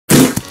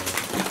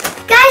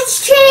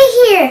it's Trinity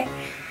here.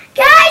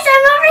 Guys,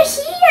 I'm over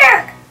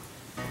here.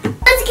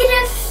 Let's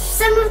get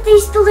some of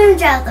these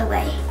balloons out of the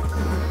way.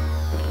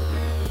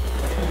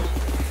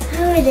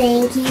 Oh,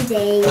 thank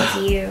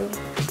you.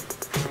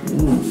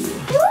 Ooh.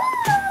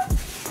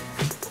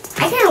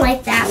 I kind of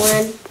like that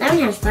one. That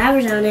one has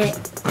flowers on it.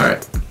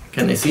 Alright,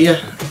 can they see you?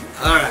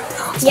 Alright,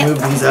 let's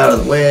move these out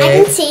of the way.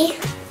 I can see.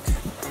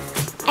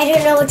 I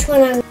don't know which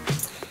one I'm...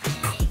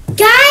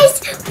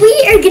 Guys,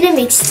 we are going to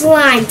make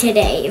slime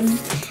today.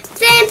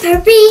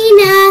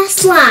 Vampirina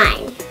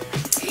slime.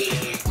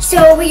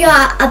 So we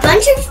got a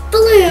bunch of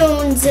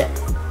balloons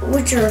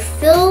which are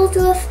filled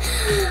with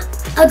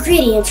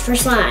ingredients for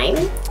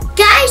slime.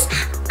 Guys,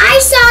 I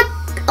saw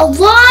a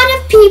lot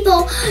of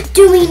people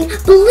doing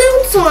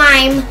balloon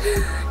slime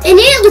and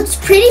it looks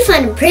pretty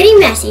fun and pretty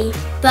messy.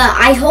 But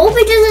I hope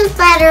it doesn't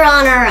splatter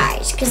on our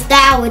eyes because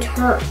that would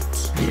hurt.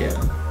 Yeah.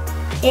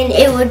 And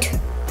it would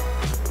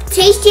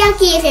taste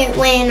yucky if it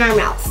went in our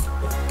mouth.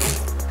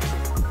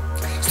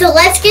 So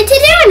let's get to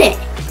doing it.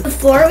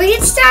 Before we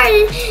get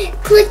started,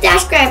 click that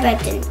subscribe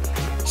button,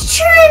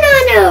 turn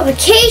on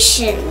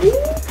notifications,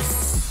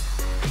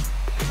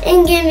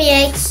 and give me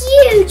a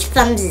huge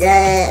thumbs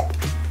up.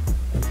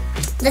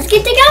 Let's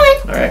get to going.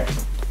 Alright.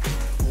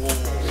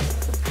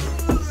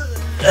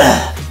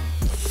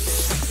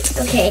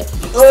 Okay,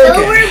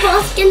 so we're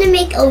both gonna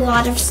make a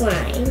lot of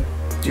slime.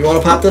 Do you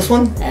want to pop this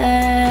one?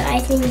 I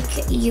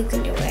think you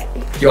can do it.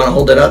 Do you want to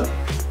hold it up?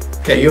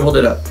 Okay, you hold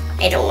it up.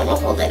 I don't want to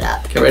hold it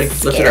up. Okay, ready?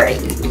 Lift it up.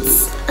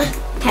 It's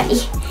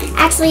heavy.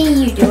 Actually,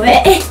 you do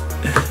it.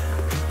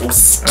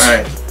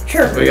 Alright,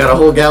 we got a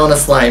whole gallon of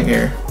slime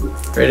here.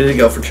 Ready to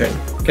go for Trin.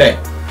 Okay,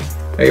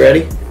 are you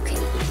ready?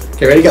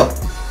 Okay, ready, go.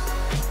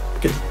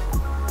 Good.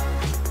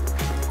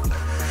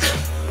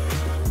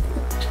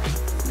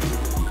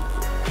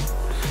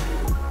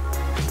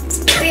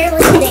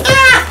 Barely stick.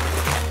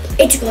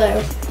 It's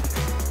glue.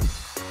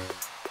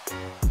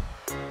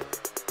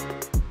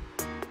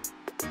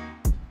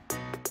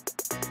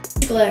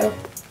 Glue.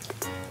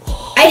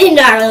 I did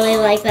not really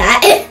like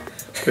that.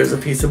 There's a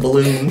piece of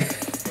balloon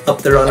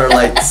up there on our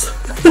lights.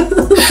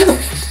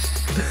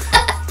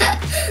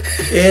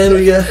 And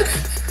we got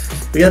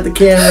the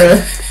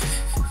camera.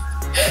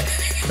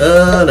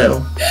 Oh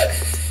no.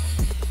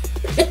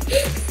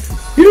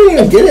 You don't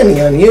even get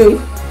any on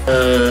you.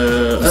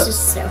 This is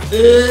so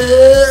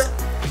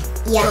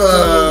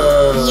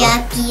yucky.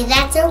 Yucky,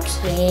 that's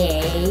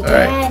okay,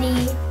 Daddy.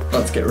 Right.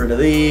 Let's get rid of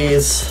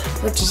these.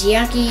 Which is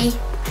yucky.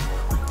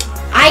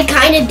 I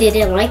kind of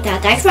didn't like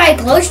that. That's why I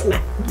closed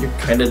my... You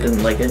kind of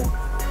didn't like it?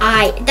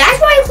 That's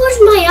why I closed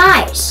my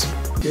eyes.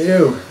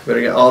 Ew. Better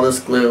get all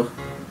this glue.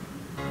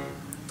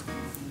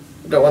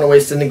 Don't want to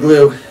waste any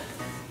glue.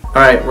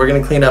 Alright, we're going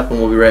to clean up and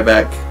we'll be right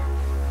back.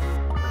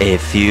 A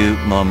few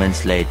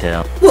moments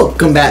later.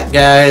 Welcome back,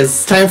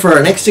 guys. Time for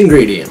our next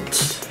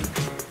ingredient.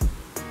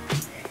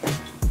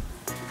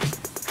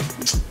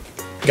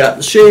 Got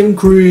the shaving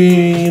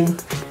cream.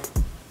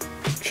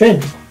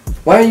 Trin,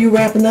 why are you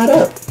wrapping that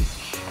up?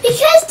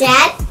 Because,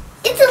 Dad,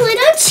 it's a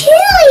little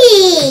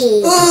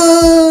chilly.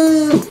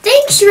 Oh.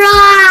 Thanks,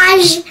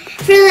 Raj,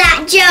 for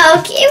that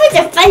joke. It was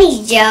a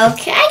funny joke.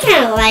 I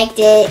kind of liked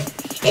it.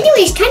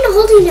 Anyways, kind of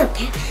holding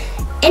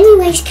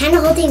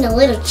a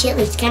little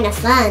chili is kind of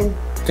fun.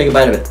 Take a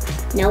bite of it.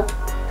 Nope.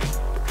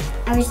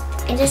 I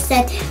just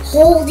said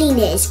holding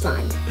it is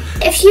fun.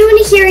 If you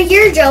want to hear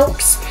your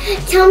jokes,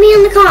 tell me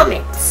in the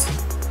comments.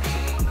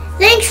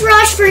 Thanks,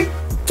 Raj, for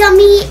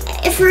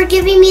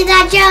giving me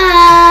that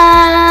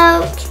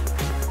joke.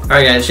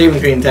 Alright, guys, shaving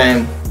cream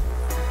time.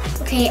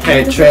 Okay,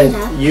 okay, Trin,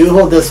 you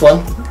hold this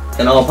one,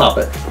 and I'll pop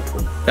it.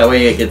 That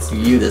way it gets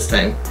you this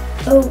time.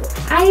 Oh,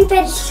 I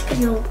bet it's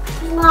gonna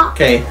block.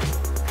 Okay.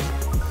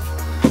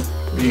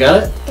 You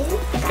got it?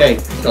 Okay,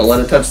 don't let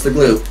it touch the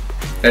glue.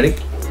 Ready?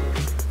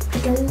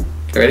 Okay,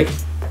 ready?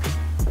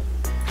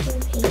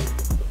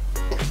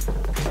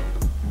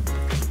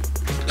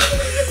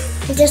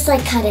 Just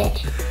like cut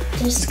it.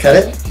 Just cut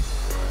it?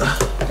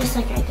 Just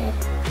like I did.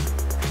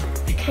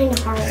 It's kind of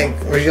hard. Hey,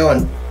 where are you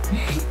going?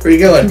 Where are you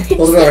going?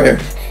 Hold it over here.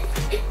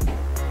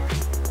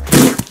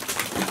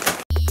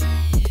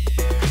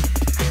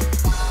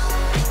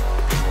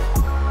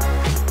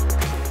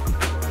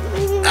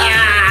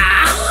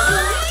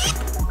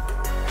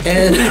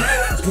 And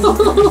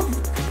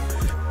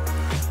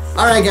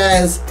alright,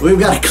 guys, we've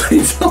got to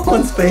clean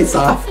someone's face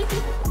off.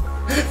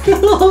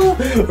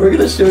 We're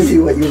gonna show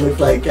you what you look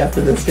like after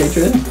this,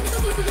 Trin.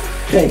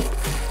 Okay,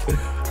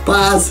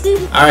 pause.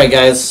 Alright,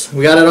 guys,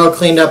 we got it all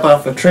cleaned up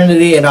off of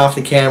Trinity and off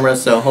the camera,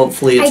 so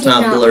hopefully it's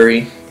not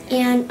blurry.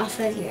 And off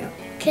of you,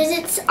 because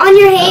it's on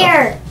your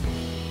hair.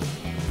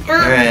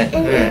 Alright,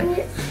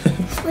 and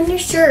on your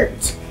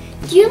shirt.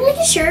 Do you like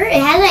a shirt?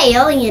 It has an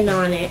alien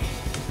on it.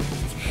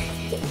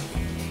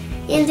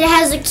 And it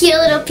has a cute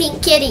little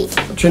pink kitty.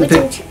 Trin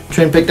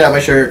picked out my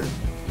shirt.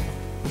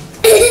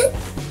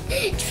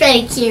 It's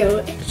pretty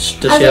cute.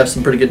 Does she have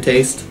some pretty good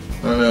taste?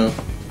 I don't know.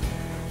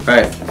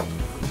 Alright.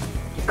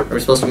 Are we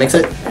supposed to mix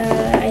it?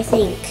 I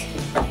think.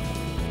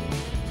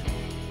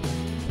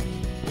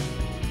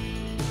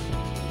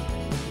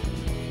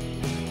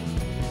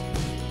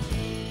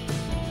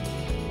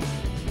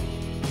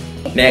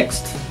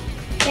 Next.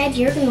 Dad,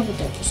 you're gonna hold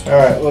it this time.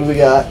 Alright, what do we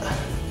got?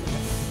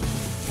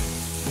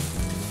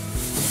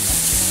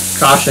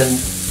 Caution.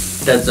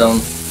 Dead zone.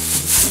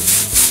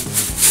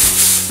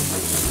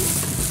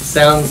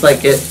 Sounds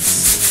like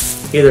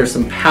it's either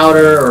some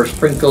powder or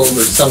sprinkles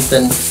or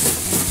something.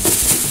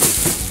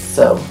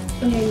 So. I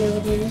don't know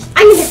what it is.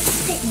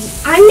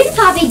 I'm gonna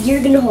pop it,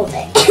 you're gonna hold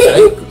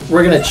it.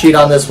 We're gonna cheat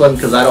on this one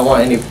because I don't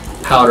want any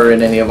powder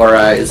in any of our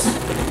eyes.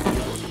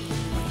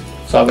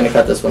 So I'm gonna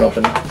cut this one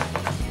open.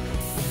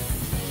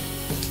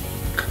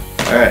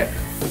 Alright.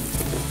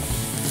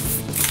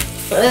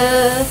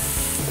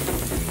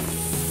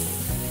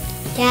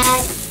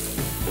 Dad.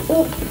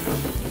 Ooh.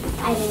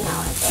 I didn't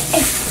know it.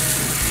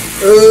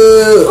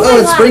 Oh,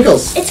 it's God.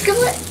 sprinkles. It's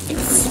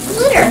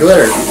glitter.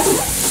 Glitter.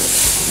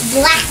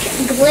 Black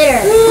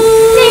glitter.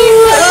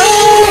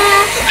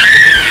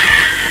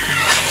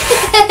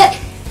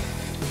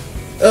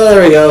 Oh,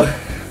 there we go.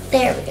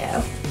 There we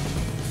go.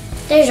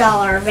 There's all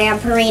our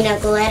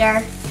Vampirina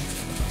glitter.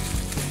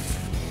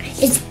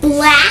 It's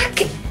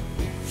black.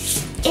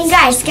 And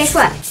guys, guess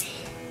what?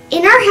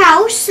 In our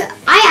house,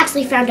 I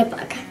actually found a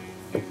bug.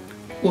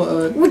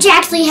 What? Which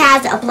actually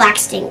has a black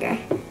stinger.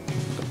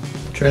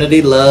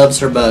 Trinity loves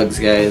her bugs,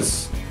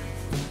 guys.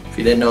 If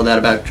you didn't know that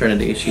about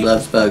Trinity, she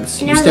loves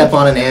bugs. You step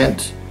on an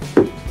ant,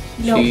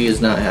 Nope. she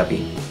is not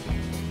happy.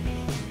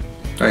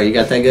 Alright, you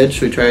got that good?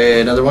 Should we try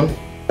another one?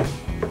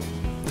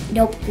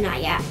 Nope, not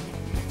yet.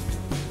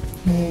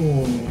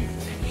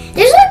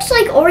 This looks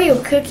like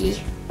Oreo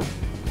cookie.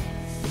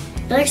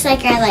 It looks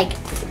like I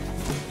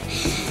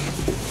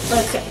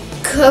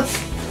cook,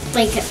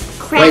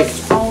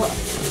 cracked all.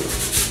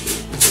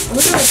 I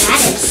wonder what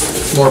that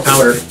is. More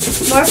powder.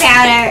 More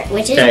powder,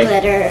 which is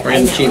glitter. We're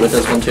gonna cheat with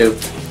this one too.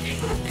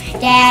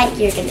 Dad,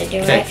 you're gonna do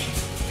it.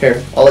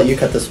 Here, I'll let you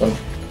cut this one.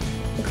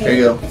 Okay. There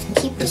you go.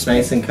 Let's keep It's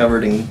nice and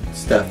covered in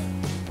stuff.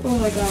 Oh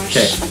my gosh.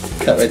 Okay,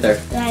 cut right there.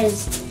 That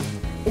is.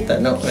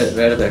 No, right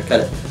there.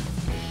 Cut it.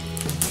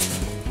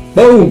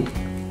 Boom!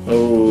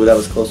 Oh, that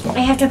was a close one.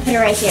 I have to put it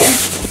right here.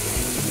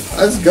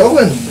 It's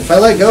going. If I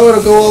let go,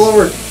 it'll go all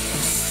over.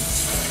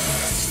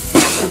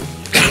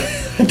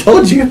 I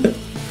told you.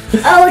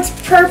 Oh, it's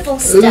purple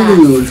stuff.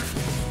 Ooh.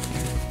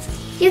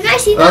 You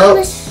guys see that on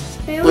this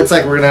spoon? Looks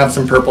like we're gonna have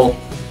some purple.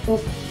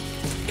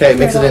 Okay,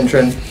 mix it in,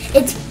 Trin.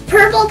 It's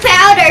purple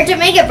powder to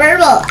make it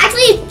purple.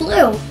 Actually, it's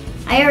blue.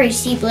 I already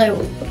see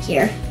blue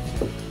here.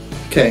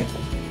 Okay.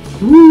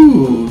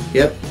 Ooh.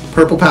 Yep.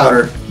 Purple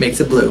powder makes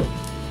it blue.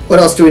 What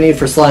else do we need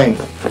for slime?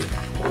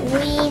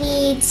 We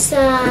need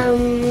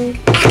some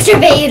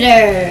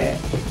activator.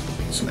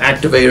 Some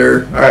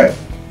activator. All right.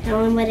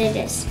 Tell them what it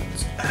is.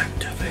 It's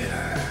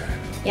activator.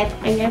 Yep,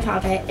 I'm gonna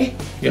pop it.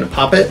 You gonna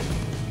pop it?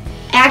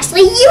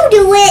 Actually, you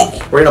do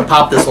it. We're gonna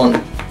pop this one.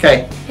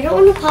 Okay. I don't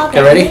want to pop it.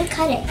 Okay, ready? I'm gonna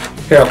cut it.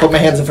 Here, I'll put my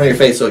hands in front of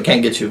your face so it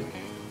can't get you.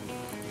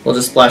 We'll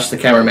just splash the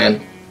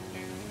cameraman.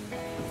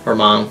 Or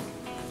mom.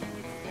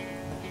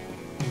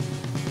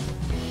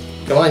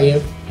 Come on,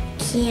 you.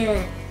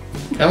 Can't.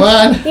 Come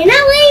on. You're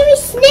not letting me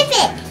sniff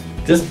it.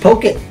 Just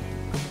poke it.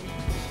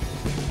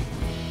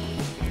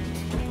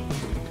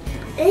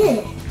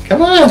 Ugh.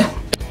 Come on.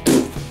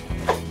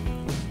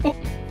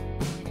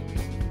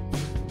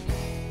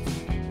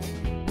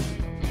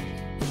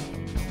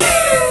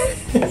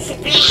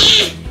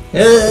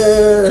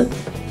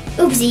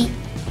 Oopsie.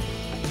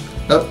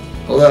 Oh,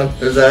 hold on.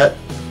 There's that.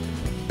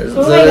 There's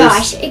Oh my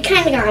gosh, it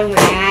kind of got in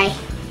my eye.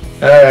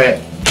 Alright.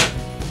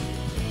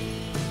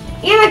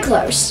 Yeah, we're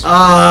close.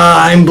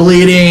 Ah, I'm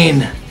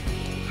bleeding. I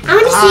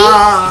want to see.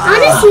 I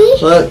want to see.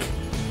 Look.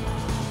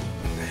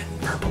 Red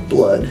and purple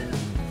blood.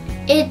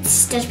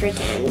 It's just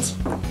pretend.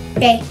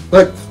 Okay,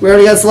 Look, we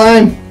already got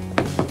slime.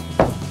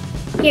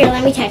 here,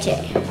 let me touch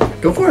it.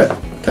 Go for it.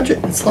 Touch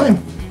it. It's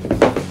slime.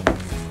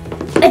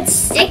 It's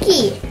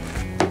sticky.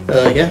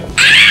 Yeah.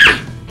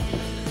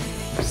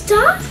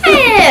 Stop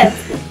it.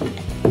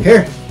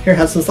 Here,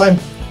 have some slime.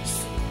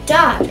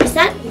 Stop. Is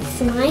that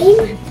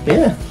slime?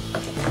 Yeah.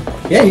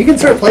 Yeah, you can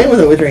start playing with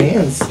it with your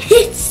hands.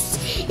 It's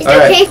All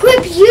right. okay.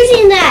 Quit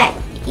using that.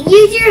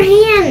 Use your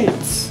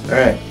hands. All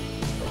right.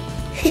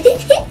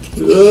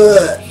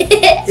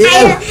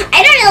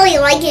 I don't really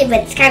like it,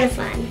 but it's kind of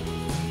fun.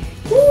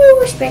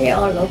 Ooh, spread it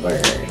all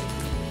over.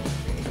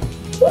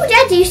 Ooh,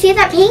 Dad, do you see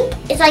that pink?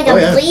 It's like a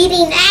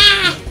bleeding.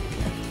 Ah!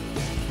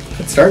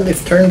 It's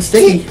turning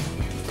sticky.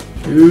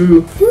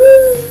 Ooh.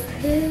 Ooh,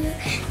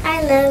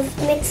 I love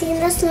mixing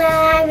the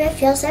slime. It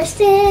feels so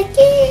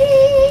sticky.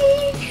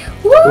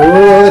 Woo!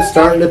 Oh, it's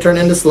starting to turn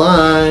into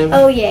slime.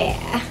 Oh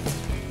yeah,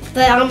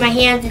 but on my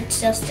hands it's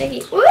still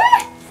sticky. Woo!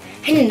 I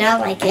do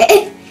not like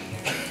it.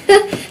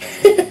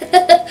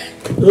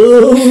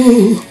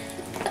 Ooh.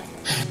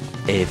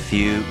 A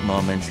few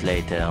moments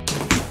later.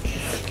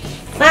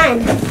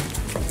 Fun.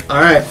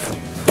 All right.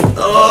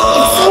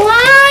 Oh. Slime.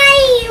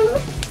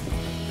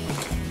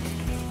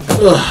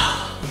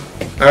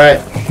 All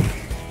right.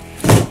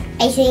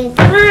 I think.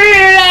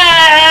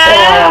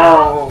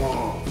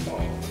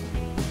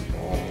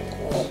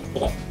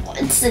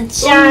 It's a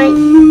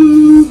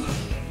giant.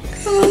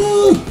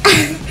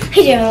 I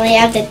don't really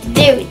have to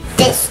do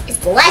this. It's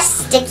it's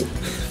less sticky.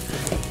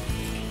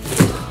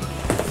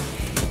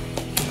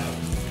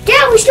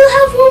 Dad, we still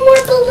have one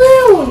more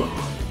balloon.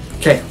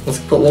 Okay, let's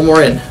put one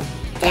more in.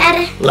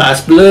 Dad.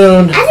 Last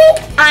balloon. I think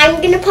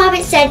I'm gonna pop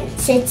it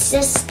since it's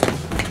just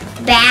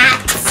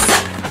bats.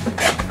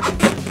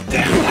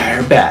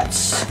 Vampire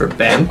bats for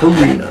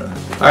Vampirina.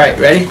 Alright,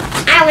 ready?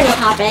 I wanna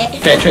pop it.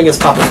 Okay, Tringus,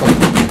 pop this one.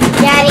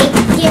 Daddy,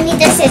 give me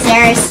the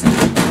scissors.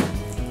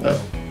 Oh,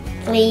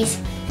 Please.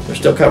 they're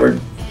still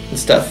covered in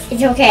stuff.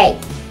 It's okay.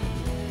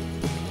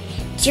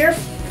 It's your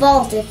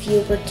fault if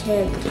you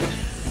pretend.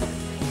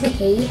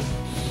 Okay?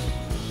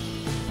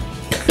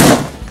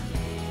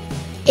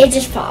 It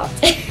just popped.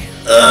 But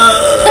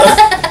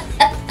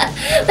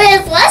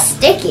it's less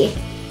sticky.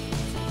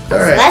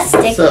 Alright, less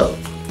sticky. so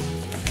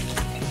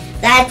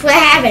That's what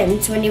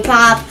happens when you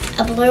pop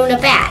a balloon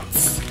of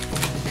bats.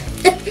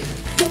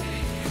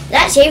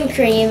 That shaving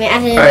cream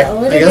added alright, a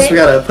little I guess bit. we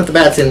gotta put the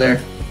bats in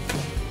there.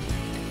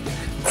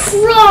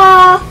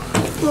 Crawl.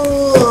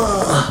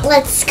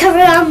 Let's cover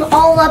them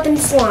all up in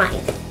slime.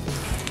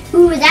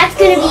 Ooh, that's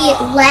gonna be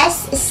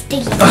less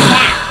sticky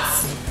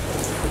bats.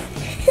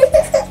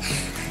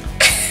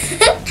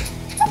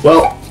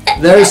 Well,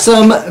 there's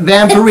some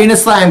Vampirina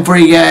slime for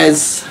you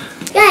guys.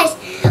 Guys,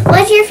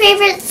 what's your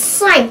favorite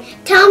slime?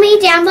 Tell me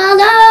down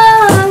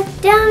below.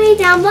 Tell me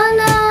down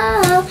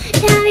below.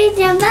 Tell me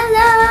down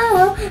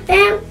below.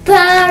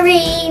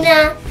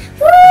 Vampirina.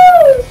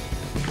 Woo!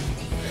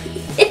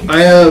 I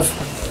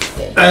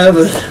have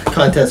a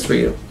contest for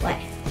you. What?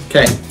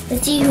 Okay.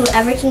 Let's see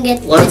whoever can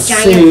get Let's the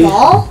giant see.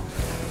 ball.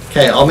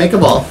 Okay, I'll make a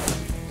ball.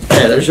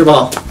 Okay, there's your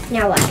ball.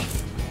 Now what?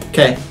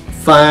 Okay,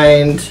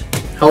 find.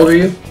 How old are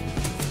you?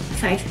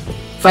 5.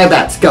 5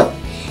 bats. Go.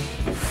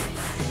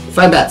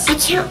 5 bats. I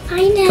can't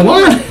find it. Come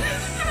on.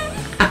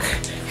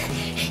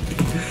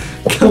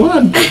 Come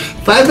on.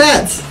 5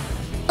 bats.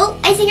 Oh,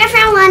 I think I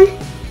found one.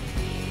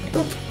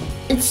 Oop,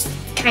 it's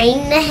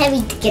kind of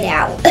heavy to get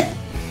out.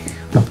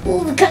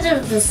 Ooh, because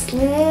of the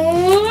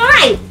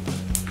slime.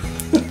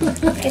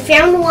 I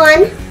found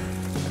one.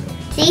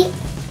 See?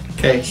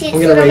 Okay, See, I'm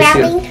it's gonna race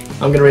wrapping? you.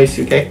 I'm gonna race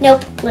you. Okay.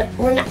 Nope,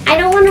 we're not. I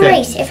don't want to Okay.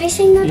 race. If I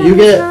say no, You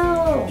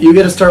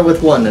get to start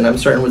with 1, and I'm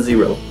starting with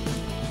 0.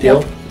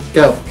 Deal?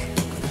 Go.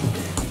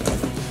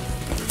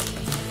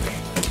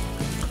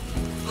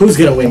 Who's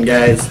gonna win,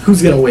 guys?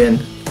 Who's gonna win?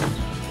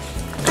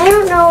 I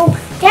don't know.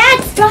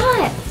 Dad,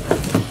 stop.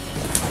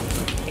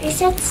 I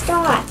said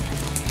stop.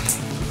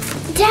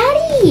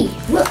 Daddy,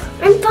 What?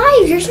 I'm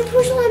 5. You're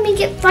supposed to let me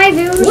get 5.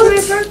 It was What?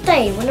 my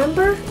birthday.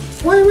 Remember?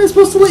 Why am I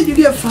supposed to let you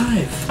get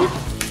 5?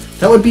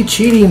 That would be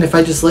cheating if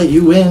I just let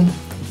you win.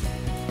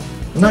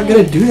 I'm not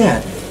gonna do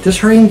that. Just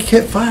hurry and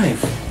get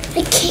 5.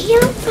 I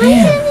can't find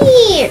Yeah.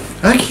 any.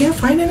 I can't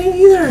find any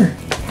either.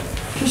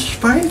 Just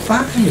find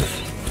 5.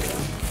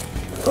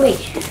 Wait,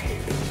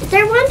 is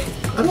there one?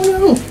 I don't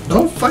know.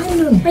 Don't find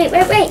them. Wait.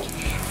 I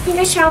think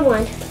I saw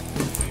one.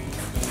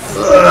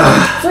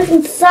 Look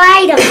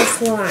inside of the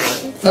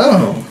slime.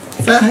 Oh,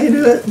 is that how you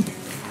do it?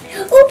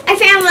 Oop, I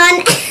found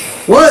one.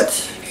 What?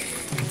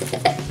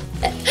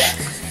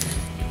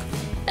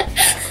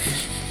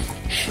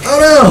 Oh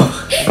no!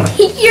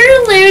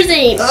 You're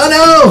losing. Oh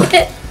no!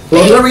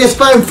 Well, whoever gets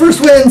 5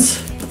 first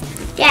wins.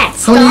 Dad,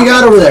 How many you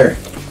got over there?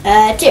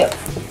 2.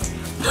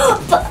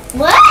 But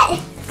what?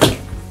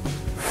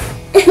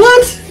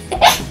 What?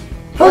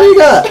 How many you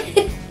got?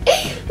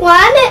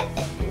 1,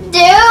 2,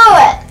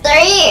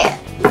 3,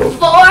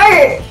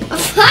 4,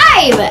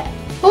 5.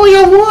 Only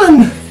got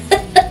 1.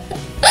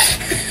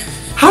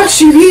 How'd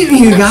she beat me,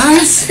 you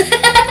guys?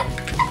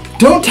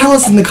 Don't tell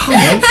us in the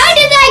comments. How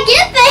did I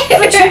get there?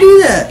 How'd you do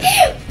that?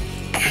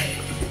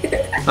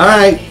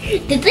 Alright,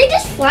 Did they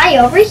just fly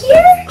over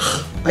here?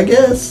 I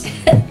guess.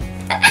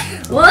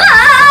 Whoa!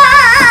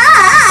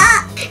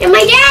 And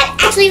my dad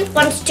actually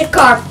wants to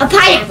carve a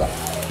pineapple,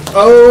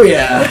 Oh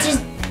yeah. which is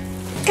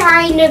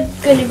kind of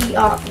gonna be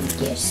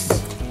obvious.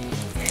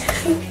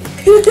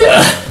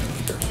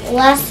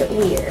 Less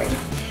weird.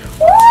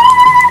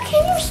 Whoa,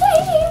 can you say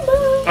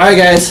more? Alright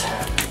guys,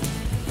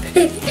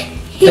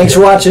 thanks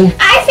for watching.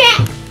 I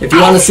found. If you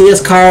want to see us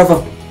carve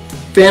a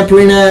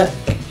Vampirina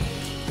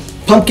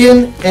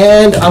pumpkin,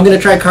 and I'm going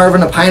to try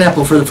carving a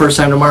pineapple for the first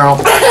time tomorrow.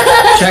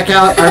 Check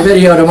out our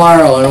video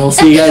tomorrow, and we'll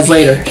see you guys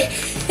later.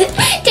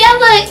 Damn,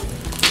 look.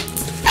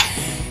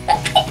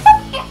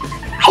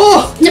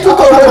 Oh, you took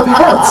all my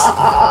pants.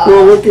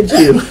 Well, look at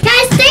you.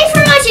 Guys, thanks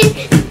for watching.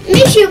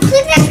 Make sure you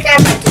click that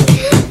subscribe button.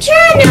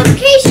 Turn on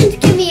notifications.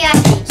 Give me a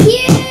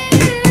huge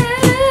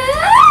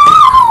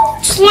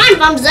slime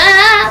thumbs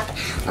up.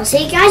 I'll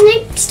see you guys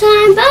next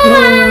time.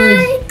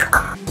 Bye.